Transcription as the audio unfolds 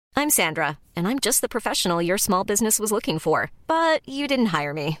I'm Sandra, and I'm just the professional your small business was looking for. But you didn't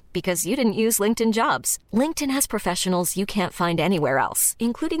hire me because you didn't use LinkedIn Jobs. LinkedIn has professionals you can't find anywhere else,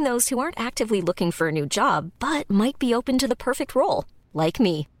 including those who aren't actively looking for a new job, but might be open to the perfect role, like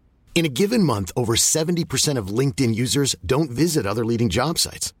me. In a given month, over 70% of LinkedIn users don't visit other leading job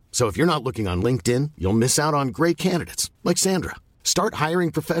sites. So if you're not looking on LinkedIn, you'll miss out on great candidates like Sandra. Start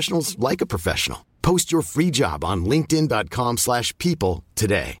hiring professionals like a professional. Post your free job on linkedin.com/people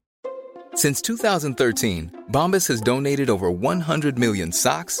today. Since 2013, Bombas has donated over 100 million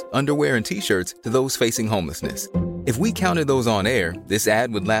socks, underwear, and T-shirts to those facing homelessness. If we counted those on air, this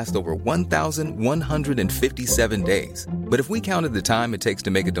ad would last over 1,157 days. But if we counted the time it takes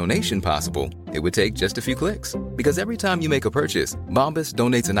to make a donation possible, it would take just a few clicks. Because every time you make a purchase, Bombas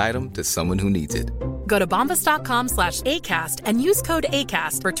donates an item to someone who needs it. Go to bombas.com/ACAST and use code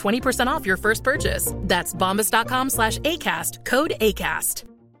ACAST for 20% off your first purchase. That's bombas.com/ACAST, code ACAST.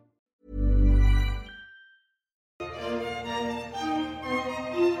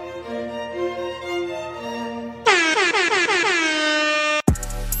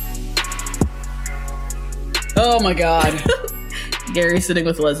 Oh my God. Gary's sitting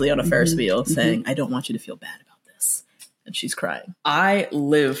with Leslie on a Ferris wheel saying, I don't want you to feel bad about this. And she's crying. I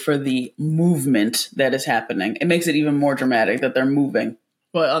live for the movement that is happening. It makes it even more dramatic that they're moving.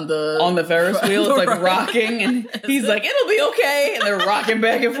 What, on the Ferris wheel? It's like rocking and he's like, it'll be okay. And they're rocking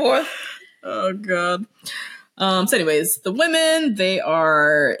back and forth. Oh God. So anyways, the women, they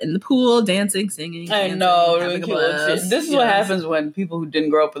are in the pool, dancing, singing. I know. Having a blast. This is what happens when people who didn't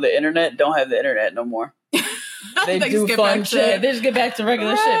grow up with the internet don't have the internet no more. They do fun shit. They just get back to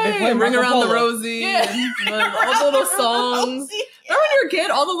regular shit. They Ring Around the Rosie. Yeah. And all the little songs. Remember when you were a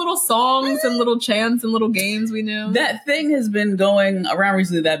kid, all the little songs and little chants and little games we knew? That thing has been going around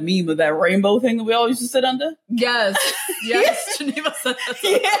recently, that meme of that rainbow thing that we all used to sit under. Yes. Yes. Geneva said that.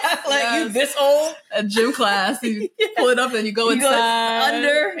 Yeah. Like you this old. At gym class. You pull it up and you go inside.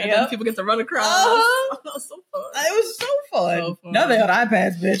 Under. And then people get to run across. That was so fun. It was so fun. So fun. Now they got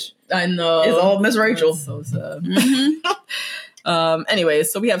iPads, bitch. I know. It's all Miss Rachel. That's so sad. Mm-hmm. Anyway,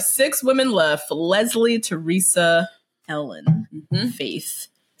 so we have 6 women left. Leslie, Teresa, Ellen, Faith,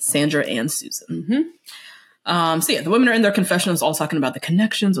 Sandra, and Susan. So yeah, the women are in their confessionals all talking about the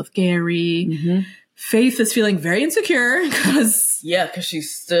connections with Gary. Faith is feeling very insecure because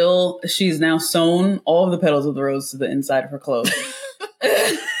she's now sewn all of the petals of the rose to the inside of her clothes.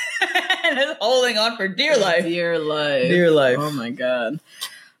 And is holding on for dear life. Dear life. Dear life. Oh my God.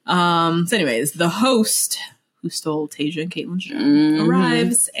 So anyways, the host who stole Tasia and Caitlin's show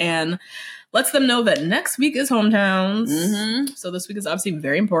arrives and lets them know that next week is hometowns. So this week is obviously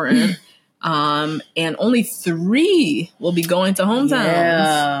very important. And only 3 will be going to hometowns.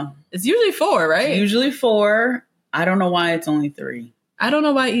 Yeah. It's usually 4, right? Usually 4. I don't know why it's only 3. I don't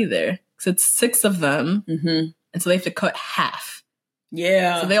know why either. Because it's 6 of them. And so they have to cut half.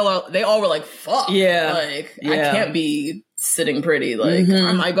 Yeah. So they all were like, fuck. Yeah. Like, I can't be sitting pretty. Like,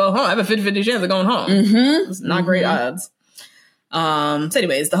 I might go home. I have a 50-50 chance of going home. It's not great odds. So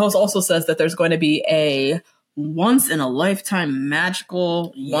anyways, the host also says that there's going to be a once-in-a-lifetime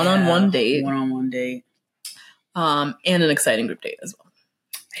magical one-on-one date. One-on-one date. And an exciting group date as well.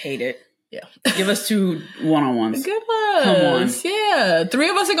 Hate it. Yeah. Give us 2 one-on-ones. Give us. Come on. Yeah. 3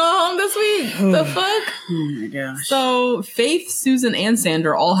 of us are going home this week. The fuck? Oh my gosh. So Faith, Susan, and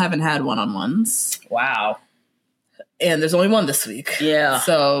Sandra all haven't had one-on-ones. Wow. And there's only one this week. Yeah.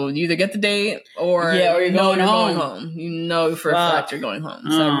 So you either get the date or you're going home. You know for a fact you're going home.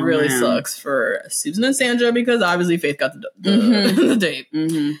 So it really sucks for Susan and Sandra because obviously Faith got the date.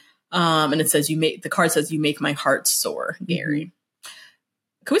 And it says the card says, you make my heart soar, Gary.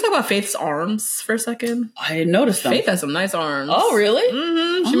 Can we talk about Faith's arms for a second? I didn't notice them. Faith has some nice arms. Oh, really?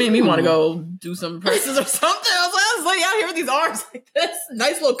 She made me want to go do some presses or something. I was like out here with these arms like this.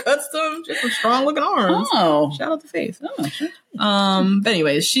 Nice little custom. Just some strong looking arms. Oh. Shout out to Faith. Oh, sure. But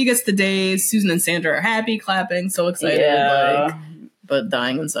anyways, she gets the day. Susan and Sandra are happy, clapping, so excited. Yeah. But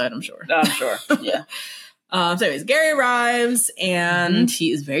dying inside, I'm sure. I'm sure. Yeah. So anyways, Gary arrives and he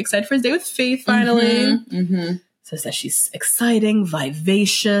is very excited for his day with Faith finally. Says that she's exciting,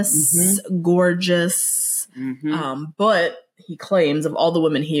 vivacious, gorgeous. But he claims of all the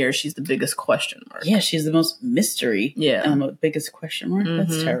women here, she's the biggest question mark. Yeah, she's the most mystery. Yeah. Biggest question mark?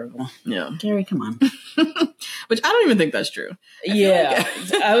 That's terrible. Yeah. Gary, come on. Which I don't even think that's true.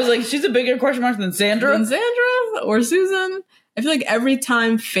 I was like, she's a bigger question mark than Sandra? Or Susan? I feel like every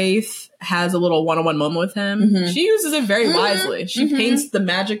time Faith has a little one-on-one moment with him, she uses it very wisely. She paints the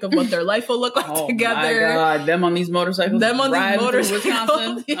magic of what their life will look like together. Oh my God, them on these motorcycles.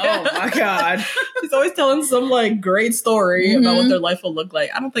 Wisconsin. Yeah. Oh my God. She's always telling some like great story about what their life will look like.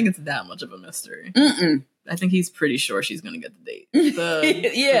 I don't think it's that much of a mystery. I think he's pretty sure she's going to get the date.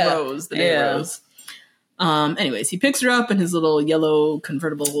 The Rose. The date Rose. Anyways, he picks her up in his little yellow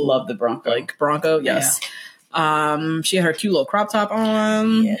convertible. Love the Bronco. Like Bronco, yes. Yeah. She had her cute little crop top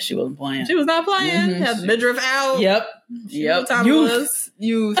on. Yeah, she wasn't playing. She was not playing. Had the midriff out. Yep. Youth.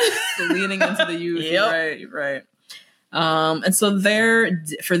 Leaning into the youth. You're right. And so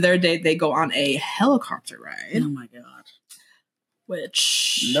for their date, they go on a helicopter ride. Oh my God.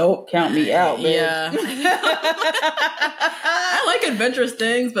 Which nope, count me out, man. Yeah. I like adventurous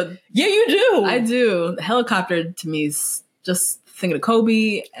things, but yeah, you do. I do. The helicopter to me is just thinking of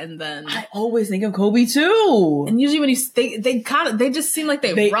Kobe, and then I always think of Kobe too. And usually when they just seem like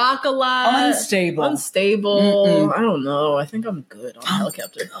they rock a lot, unstable. I don't know. I think I'm good on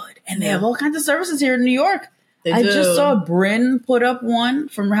helicopter. Good. And they have all kinds of services here in New York. I just saw Bryn put up one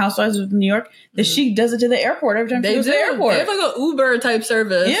from Housewives of New York that she does it to the airport every time she goes to the airport. They have like an Uber type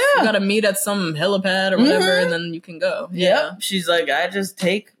service. Yeah. You got to meet at some helipad or whatever, and then you can go. Yeah. She's like, I just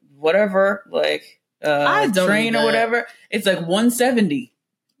take whatever, like train or whatever. It's like $170,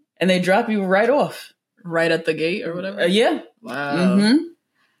 and they drop you right off. Right at the gate or whatever? Yeah. Wow.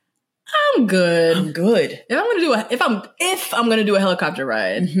 I'm good. If I'm gonna do a helicopter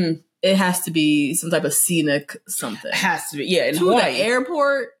ride, it has to be some type of scenic something. It has to be, yeah. To the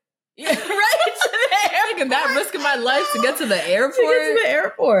airport. Yeah, right? To the airport. Taking that risk of my life to get to the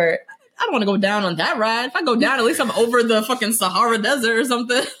airport. I don't want to go down on that ride. If I go down, at least I'm over the fucking Sahara Desert or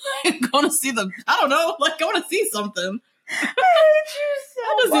something. Going to see I don't know, like going to see something. I hate you so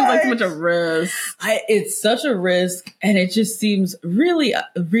much. That just seems like too much of a risk. It's such a risk, and it just seems really,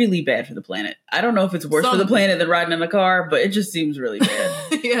 really bad for the planet. I don't know if it's worse for the planet than riding in a car, but it just seems really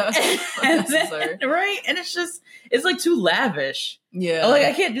bad. Yeah. Right? And it's like too lavish. Yeah. Like,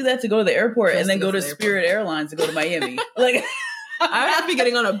 I can't do that to go to the airport and then go to Spirit Airlines to go to Miami. Like, I have to be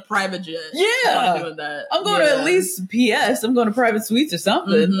getting on a private jet. Yeah. Doing that. I'm going to at least PS. I'm going to private suites or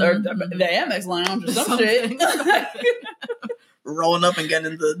something. Or the Amex Lounge or some shit. Rolling up and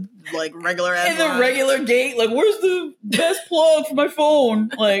getting the like regular ass. In the regular gate. Like, where's the best plug for my phone?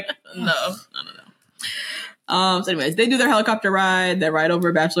 Like, no. So anyways, they do their helicopter ride. They ride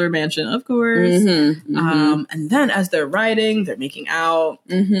over Bachelor Mansion, of course. And then as they're riding, they're making out,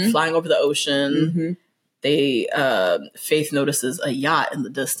 flying over the ocean. Faith notices a yacht in the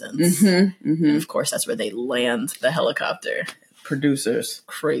distance. And of course, that's where they land the helicopter. Producers.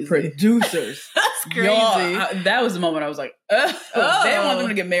 Crazy. Producers. That's crazy. Y'all, that was the moment I was like, they want them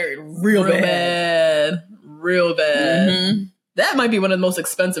to get married real bad. Real bad. That might be one of the most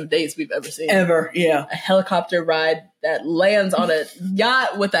expensive dates we've ever seen. Ever, yeah. A helicopter ride that lands on a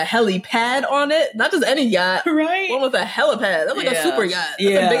yacht with a helipad on it. Not just any yacht. Right. One with a helipad. That's like a super yacht.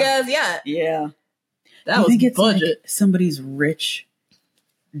 That's a big ass yacht. Yeah. That was budget. Like somebody's rich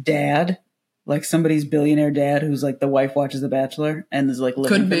dad, like somebody's billionaire dad who's like the wife watches The Bachelor and is like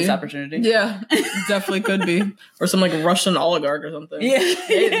living for this opportunity. Yeah, definitely could be. Or some like Russian oligarch or something. Yeah.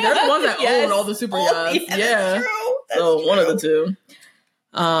 They're the ones that own all the super yachts. Yeah. That's true. So one of the two.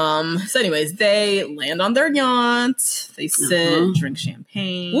 So anyways, they land on their yacht. They sit, drink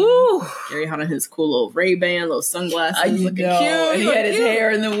champagne. Woo! Gary had on his cool little Ray-Ban, little sunglasses. Looking cute. And he had his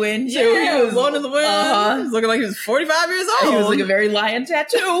hair in the wind too. Yeah, he was blowing in the wind. He was looking like he was 45 years old. He was like a very lion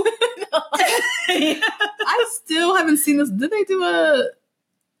tattoo. I still haven't seen this. Did they do a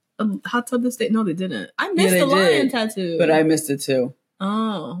hot tub this date? No, they didn't. I missed the lion tattoo. But I missed it too.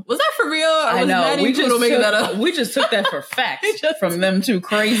 Oh, was that for real? I know. We just took that for fact from them two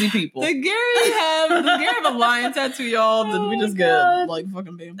crazy people. Did Gary have a lion tattoo, y'all? Did we just get like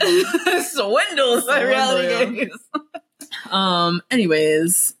fucking bamboozled? Swindles by reality games.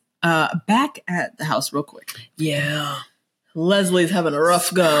 Anyways, back at the house real quick. Yeah. Leslie's having a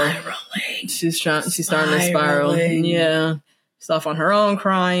rough go. Spiraling. She's starting to spiral. Yeah. She's off on her own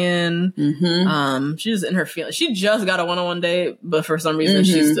crying. She's in her feelings. She just got a one-on-one date, but for some reason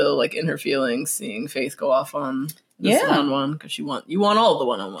she's still like in her feelings, seeing Faith go off on this one-on-one because you want all the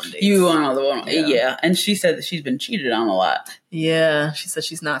one-on-one dates. You want all the one-on-one. Yeah. And she said that she's been cheated on a lot. Yeah. She said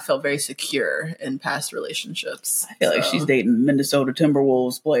she's not felt very secure in past relationships. I feel like she's dating Minnesota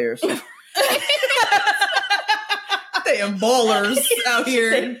Timberwolves players. Damn ballers out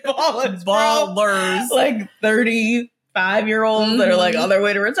here. Ballers. Like 35-year-olds that are like on their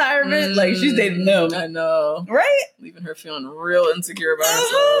way to retirement. Like she's dating them. I know. Right? Leaving her feeling real insecure about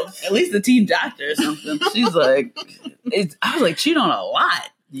herself. At least the team doctor or something. She's like, I was like, cheat on a lot.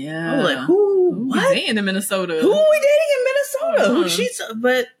 Yeah. I was like, who we dating in Minnesota? Who are we dating in Minnesota? Who she's,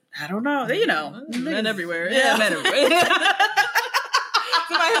 but I don't know. You know, men everywhere. Yeah, men everywhere.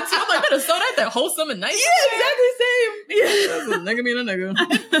 Somebody I'm like, Minnesota, ain't that wholesome and nice? Yeah, exactly same. Yeah. That's a nigga being a nigga.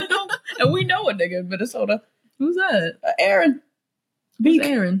 And we know a nigga in Minnesota. Who's that? Aaron. Who's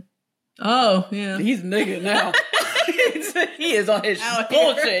Aaron? Oh, yeah. He's a nigga now. He is on his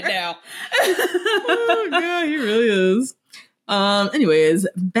bullshit now. Oh, God, he really is. Anyways,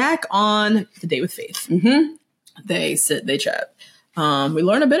 back on the date with Faith. Mm-hmm. They chat. We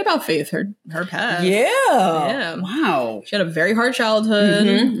learn a bit about Faith, her past. Yeah. Wow. She had a very hard childhood.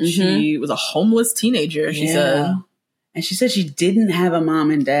 Mm-hmm. She was a homeless teenager, she said. And she said she didn't have a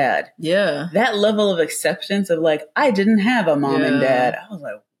mom and dad. Yeah. That level of acceptance of like, I didn't have a mom and dad. I was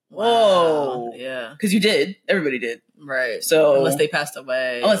like, whoa. Wow. Yeah. Because you did. Everybody did. Right. So unless they passed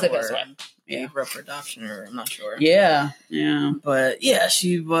away. Yeah. For adoption, or I'm not sure. Yeah. Yeah. But yeah,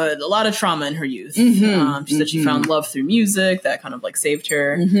 she had a lot of trauma in her youth. Mm-hmm. She said she found love through music that kind of like saved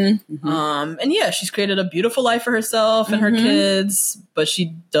her. Mm-hmm. Mm-hmm. And yeah, she's created a beautiful life for herself and her kids, but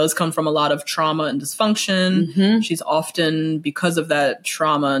she does come from a lot of trauma and dysfunction. Mm-hmm. She's often, because of that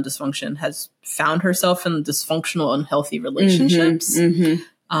trauma and dysfunction, has found herself in dysfunctional, unhealthy relationships. Mm-hmm.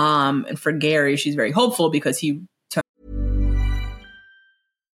 And for Gary, she's very hopeful because he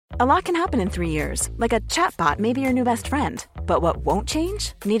A lot can happen in 3 years, like a chatbot may be your new best friend. But what won't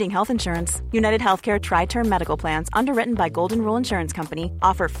change? Needing health insurance. United Healthcare Tri-Term Medical Plans, underwritten by Golden Rule Insurance Company,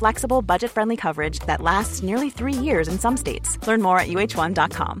 offer flexible, budget-friendly coverage that lasts nearly 3 years in some states. Learn more at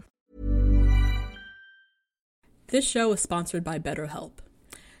uh1.com. This show is sponsored by BetterHelp.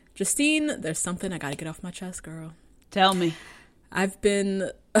 Justine, there's something I gotta get off my chest, girl. Tell me. I've been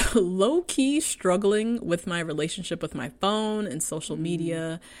low-key struggling with my relationship with my phone and social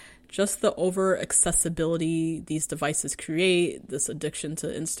media. Just the over-accessibility these devices create, this addiction to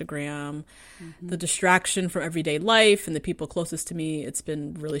Instagram, the distraction from everyday life and the people closest to me, it's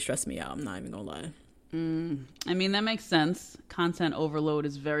been really stressing me out. I'm not even gonna lie. I mean, that makes sense. Content overload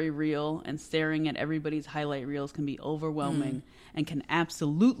is very real, and staring at everybody's highlight reels can be overwhelming and can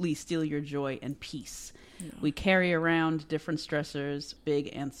absolutely steal your joy and peace. Yeah. We carry around different stressors, big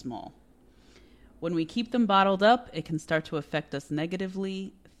and small. When we keep them bottled up, it can start to affect us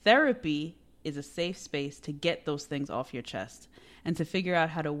negatively. Therapy is a safe space to get those things off your chest and to figure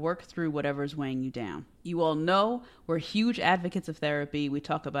out how to work through whatever's weighing you down. You all know we're huge advocates of therapy. We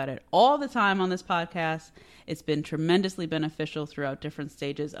talk about it all the time on this podcast. It's been tremendously beneficial throughout different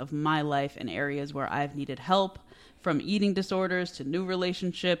stages of my life and areas where I've needed help, from eating disorders to new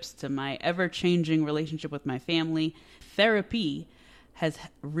relationships to my ever-changing relationship with my family. Therapy has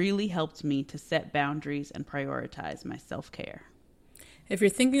really helped me to set boundaries and prioritize my self-care. If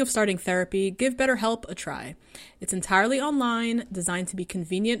you're thinking of starting therapy, give BetterHelp a try. It's entirely online, designed to be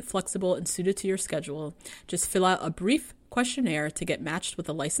convenient, flexible, and suited to your schedule. Just fill out a brief questionnaire to get matched with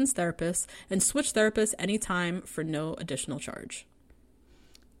a licensed therapist and switch therapists anytime for no additional charge.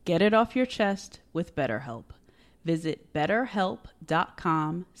 Get it off your chest with BetterHelp. Visit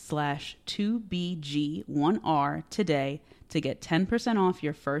betterhelp.com/2BG1R today to get 10% off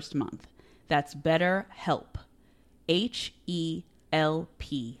your first month. That's BetterHelp.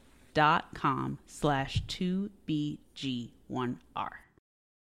 HELP.com/2BG1R.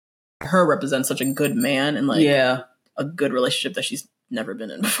 Her represents such a good man and a good relationship that she's never been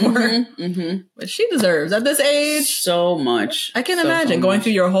in before. But she deserves at this age so much. I can't imagine going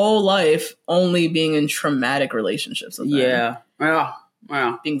through your whole life only being in traumatic relationships with them.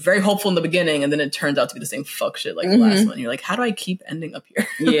 Wow. Being very hopeful in the beginning, and then it turns out to be the same fuck shit like the last one. You're like, how do I keep ending up here?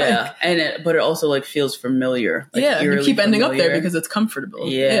 Yeah. But it also feels familiar. You keep ending up there because it's comfortable.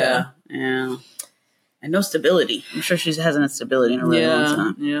 Yeah. And no stability. I'm sure she hasn't had stability in a really long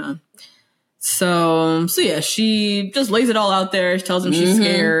time. Yeah. So yeah, she just lays it all out there. She tells him she's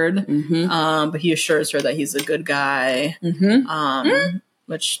scared. But he assures her that he's a good guy.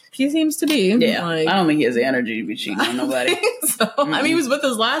 Which he seems to be. Yeah. I don't think he has the energy to be cheating on nobody. I mean, he was with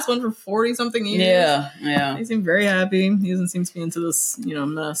his last one for 40-something years. Yeah. He seemed very happy. He doesn't seem to be into this,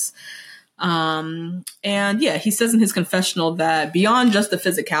 mess. And he says in his confessional that beyond just the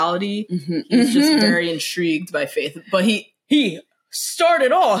physicality, he's just very intrigued by Faith. But he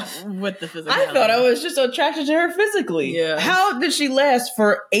started off with the physicality. I thought I was just attracted to her physically. Yeah. How did she last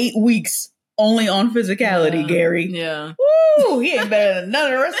for 8 weeks only on physicality, Gary? Yeah. Woo! He ain't better than none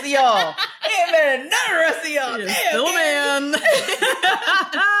of the rest of y'all. Still a man.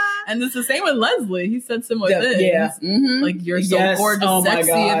 And it's the same with Leslie. He said similar things. Yeah. Like, you're so gorgeous,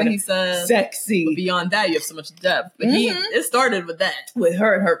 sexy. And then he said, sexy. But beyond that, you have so much depth. But it started with that. With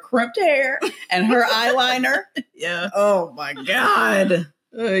her and her crimped hair and her eyeliner. Yeah. Oh, my God.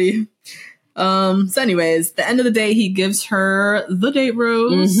 So anyways, the end of the day, he gives her the date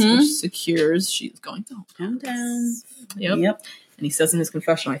rose, which secures she's going to hometown. Yep. And he says in his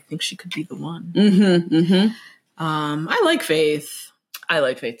confessional, I think she could be the one. I like Faith. I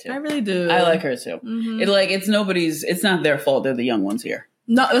like Faith too. I really do. I like her too. It's not their fault. They're the young ones here.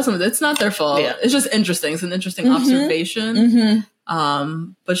 No, it's not their fault. Yeah. It's just interesting. It's an interesting observation.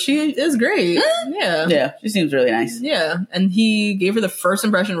 But she is great. Yeah, she seems really nice. Yeah, and he gave her the first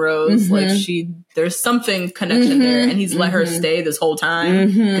impression rose. Like there's something connection there, and he's let her stay this whole time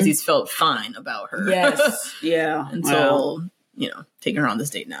because he's felt fine about her. Yes, yeah. Until taking her on this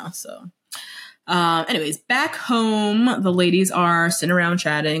date now. So, anyways, back home, the ladies are sitting around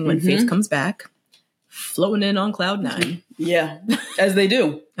chatting when Faith comes back, floating in on cloud 9. Yeah, as they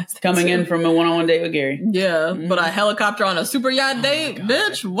do. Coming in from a one-on-one date with Gary. Yeah, but a helicopter on a super yacht date?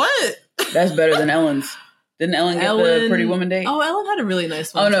 Bitch, what? That's better than Ellen's. Didn't Ellen get the Pretty Woman date? Oh, Ellen had a really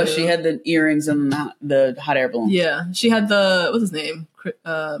nice one. Oh, no, too. she had the earrings and the hot air balloon. Yeah, she had what's his name?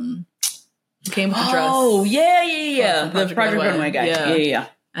 Came with the dress. Oh, yeah. The Project Runway guy. Yeah.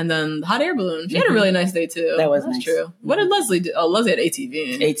 And then the hot air balloon. She had a really nice day, too. That was That's nice. true. What did Leslie do? Oh, Leslie had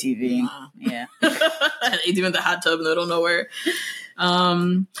ATV. ATV. Yeah. Had ATV in the hot tub in the middle of nowhere.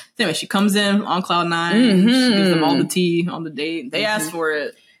 Anyway, she comes in on cloud 9. She gives them all the tea on the date. They ask for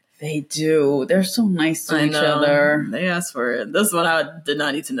it. They do. They're so nice to each other. They asked for it. This one I did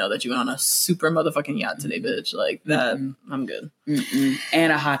not need to know that you went on a super motherfucking yacht today, bitch. Like that, I'm good.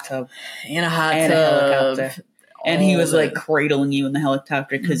 And a hot tub. And a hot tub. A helicopter. And he was like cradling you in the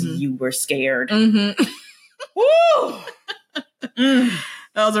helicopter because you were scared. Woo! That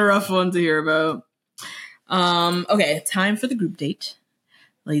was a rough one to hear about. Okay, time for the group date.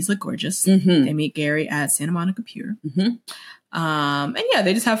 Ladies look gorgeous. They meet Gary at Santa Monica Pier. And yeah,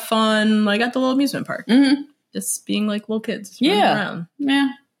 they just have fun, like at the little amusement park. Just being like little kids. Running around.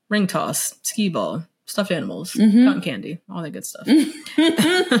 Yeah. Ring toss, skee ball, stuffed animals, cotton candy, all that good stuff.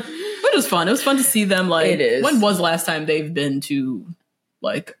 But it was fun. It was fun to see them. Like, it is. When was the last time they've been to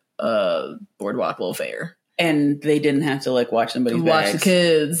like a boardwalk little fair? And they didn't have to like watch somebody's bags. Watch the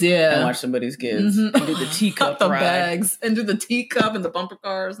kids, yeah. And watch somebody's kids. And do the teacup the ride. bags. And do the teacup and the bumper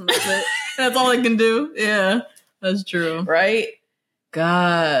cars. And that's it. That's all they can do. Yeah, that's true. Right?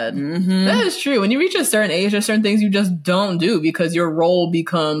 God. That is true. When you reach a certain age, there's certain things you just don't do because your role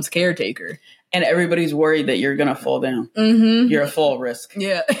becomes caretaker. And everybody's worried that you're going to fall down. You're a fall risk.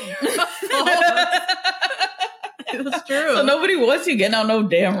 Yeah. That's true. So nobody wants you getting on no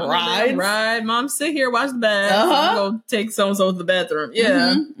damn rides. Ride. Mom, sit here, watch the bags. Go take so-and-so to the bathroom.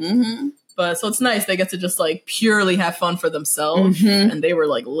 Yeah. But so it's nice. They get to just like purely have fun for themselves. And they were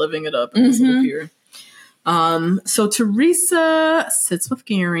like living it up in this little pier. So Teresa sits with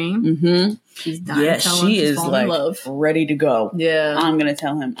Gary. She's dying. Yeah, she is like ready to go. Yeah. I'm going to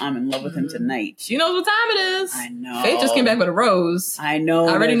tell him I'm in love with him tonight. She knows what time it is. I know. Faith just came back with a rose. I know.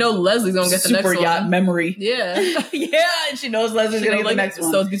 I already know Leslie's going to get the next one. Super yacht memory. Yeah. Yeah, and she knows Leslie's going to get the next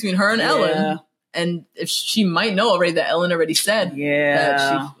one. So it's between her and Ellen. And if she might know already that Ellen already said that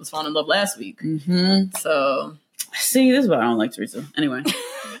she was falling in love last week. So. See, this is why I don't like Teresa. Anyway.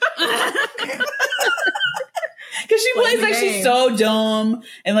 Because she plays like she's so dumb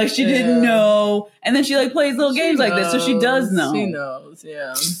and like she didn't know. And then she like plays little games like this. So she does know. She knows,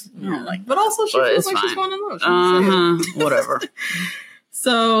 yeah. But also she feels like she's falling in love. Whatever.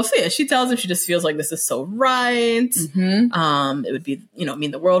 So yeah, she tells him she just feels like this is so right. It would be,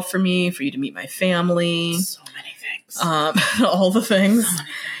 mean the world for me, for you to meet my family. So many things. All the things.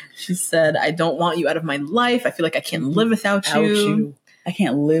 She said, I don't want you out of my life. I feel like I can't live without you. I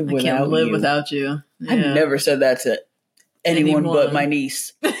can't live without you. I can't live without you. Yeah. I've never said that to anyone but my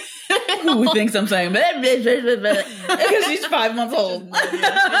niece. Who thinks I'm saying because she's 5 months old.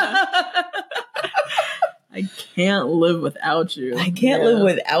 I can't live without you. I can't live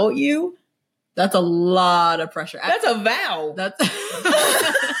without you? That's a lot of pressure. That's a vow.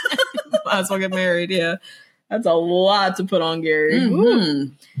 Might as well get married, yeah. That's a lot to put on Gary.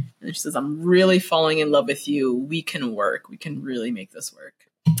 And she says, I'm really falling in love with you. We can work. We can really make this work.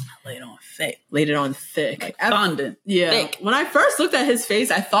 Laid it on thick. Laid it on thick. Like fondant. Yeah. Thick. When I first looked at his face,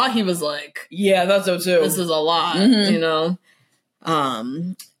 I thought he was like, yeah, I thought so too. This is a lot,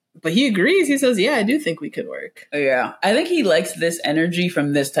 But he agrees. He says, yeah, I do think we could work. Yeah. I think he likes this energy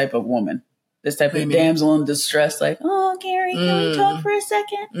from this type of woman. This type of damsel in distress, like, oh, Gary, can we talk for a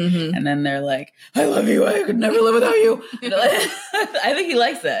second? And then they're like, I love you. I could never live without you. I think he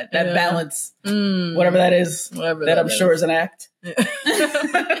likes that balance, whatever that is, that I'm sure is an act.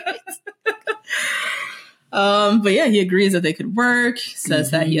 But yeah, he agrees that they could work. He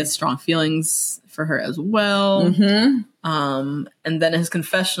says that he has strong feelings for her as well. And then his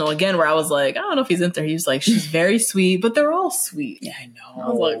confessional again, where I was like, I don't know if he's into her. He's like, she's very sweet, but they're all sweet. Yeah, I know. I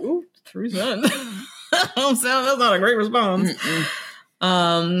was like, ooh, 3%. That's not a great response.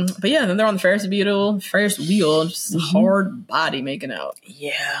 But yeah, then they're on the Ferris wheel, just hard body making out.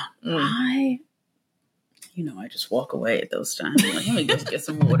 Yeah. I just walk away at those times. I'm like, let me just get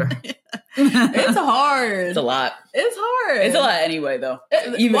some water. It's hard. It's a lot. It's hard. It's a lot anyway, though.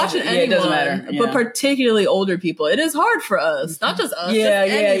 Even watching anyone, it doesn't matter. Yeah. But particularly older people, it is hard for us. Not just us. Yeah,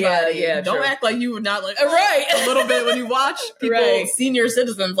 just anybody. yeah. Don't act like you would not like right a little bit when you watch people, senior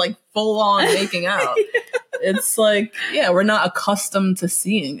citizens, like full on making out. It's like, we're not accustomed to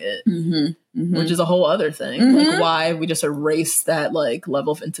seeing it, which is a whole other thing. Like why we just erase that like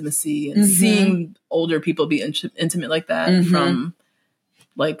level of intimacy and seeing older people be intimate like that from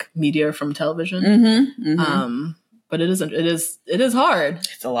like media, from television. But it is hard.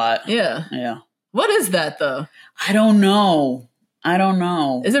 It's a lot. Yeah. What is that though? I don't know.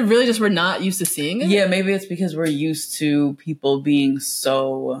 Is it really just we're not used to seeing it? Yeah, maybe it's because we're used to people being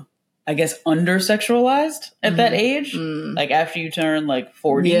so, I guess, under-sexualized at that age. Like after you turn like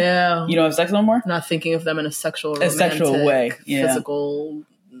 40, you don't have sex no more? Not thinking of them in a sexual way. Yeah. Physical,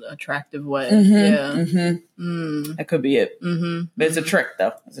 attractive way. That could be it. But it's a trick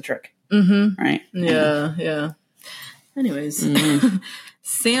though. It's a trick. Right? Yeah. Anyways.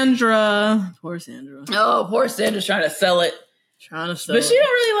 Sandra. Poor Sandra. Oh, poor Sandra's trying to sell it. But she don't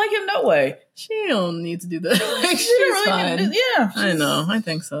really like him no way. She don't need to do that. Like, she don't really fine. Yeah. I know. I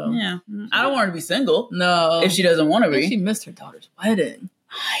think so. Yeah. I don't want her to be single. No. If she doesn't want to be. She missed her daughter's wedding.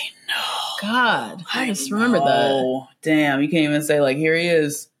 I know. God. I just remember that. Damn. You can't even say like, here he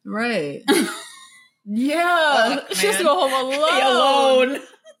is. Right. Yeah. She has to go home alone.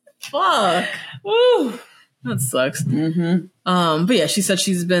 Fuck. Woo. That sucks. But yeah, she said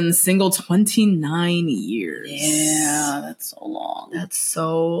she's been single 29 years. Yeah, that's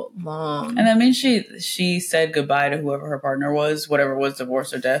so long. And that means she said goodbye to whoever her partner was, whatever was,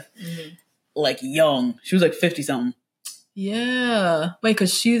 divorce or death. Like young. She was like 50 something. Yeah. Wait,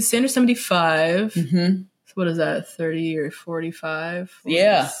 because Sandra's 75. So what is that? 30 or 45?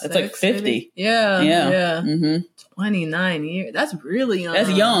 Yeah, that's like 50. Maybe? Yeah. 29 years. That's really young.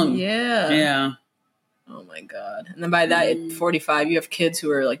 That's young. Yeah. Oh my God. And then by that, at 45, you have kids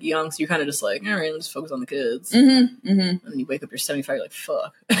who are like young, so you're kind of just like, all right, let's focus on the kids. And then you wake up, you're 75, you're like,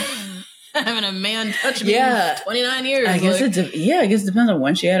 fuck. Having a man touch me for 29 years. I guess it depends on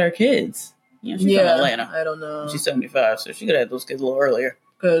when she had her kids. You know, she's from Atlanta. I don't know. She's 75, so she could have those kids a little earlier.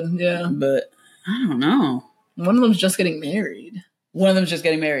 Good, yeah. But I don't know. One of them's just getting married.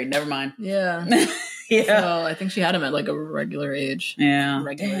 Never mind. Yeah. Yeah. So I think she had him at like a regular age. Yeah.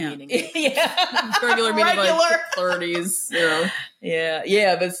 Regular meaning. Regular meaning like 30s, you know.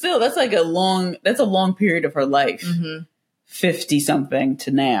 Yeah, but still that's a long period of her life. 50 something to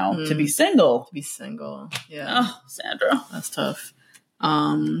now to be single. Yeah. Oh, Sandra. That's tough.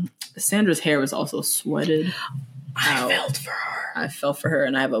 Sandra's hair was also sweated. I felt for her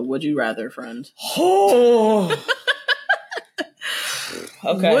and I have a would you rather friend. Oh.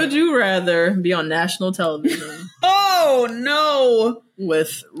 Okay. Would you rather be on national television? Oh, no.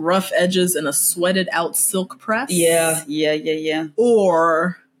 With rough edges and a sweated out silk press? Yeah.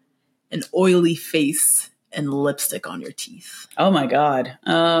 Or an oily face and lipstick on your teeth? Oh, my God.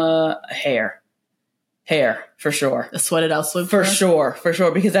 Hair, for sure. A sweated out silk press? For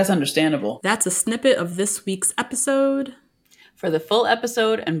sure, because that's understandable. That's a snippet of this week's episode. For the full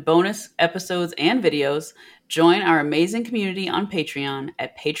episode and bonus episodes and videos, join our amazing community on Patreon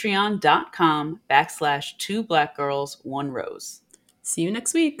at patreon.com/2blackgirls1rose. See you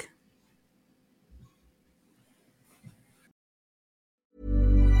next week.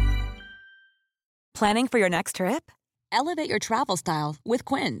 Planning for your next trip? Elevate your travel style with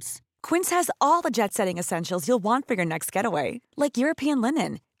Quince. Quince has all the jet-setting essentials you'll want for your next getaway, like European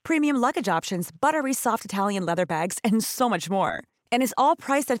linen, premium luggage options, buttery soft Italian leather bags, and so much more. And is all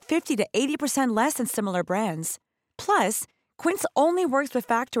priced at 50 to 80% less than similar brands. Plus, Quince only works with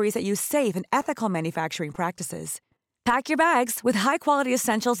factories that use safe and ethical manufacturing practices. Pack your bags with high-quality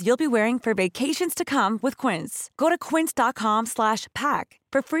essentials you'll be wearing for vacations to come with Quince. Go to quince.com/pack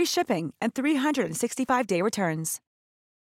for free shipping and 365-day returns.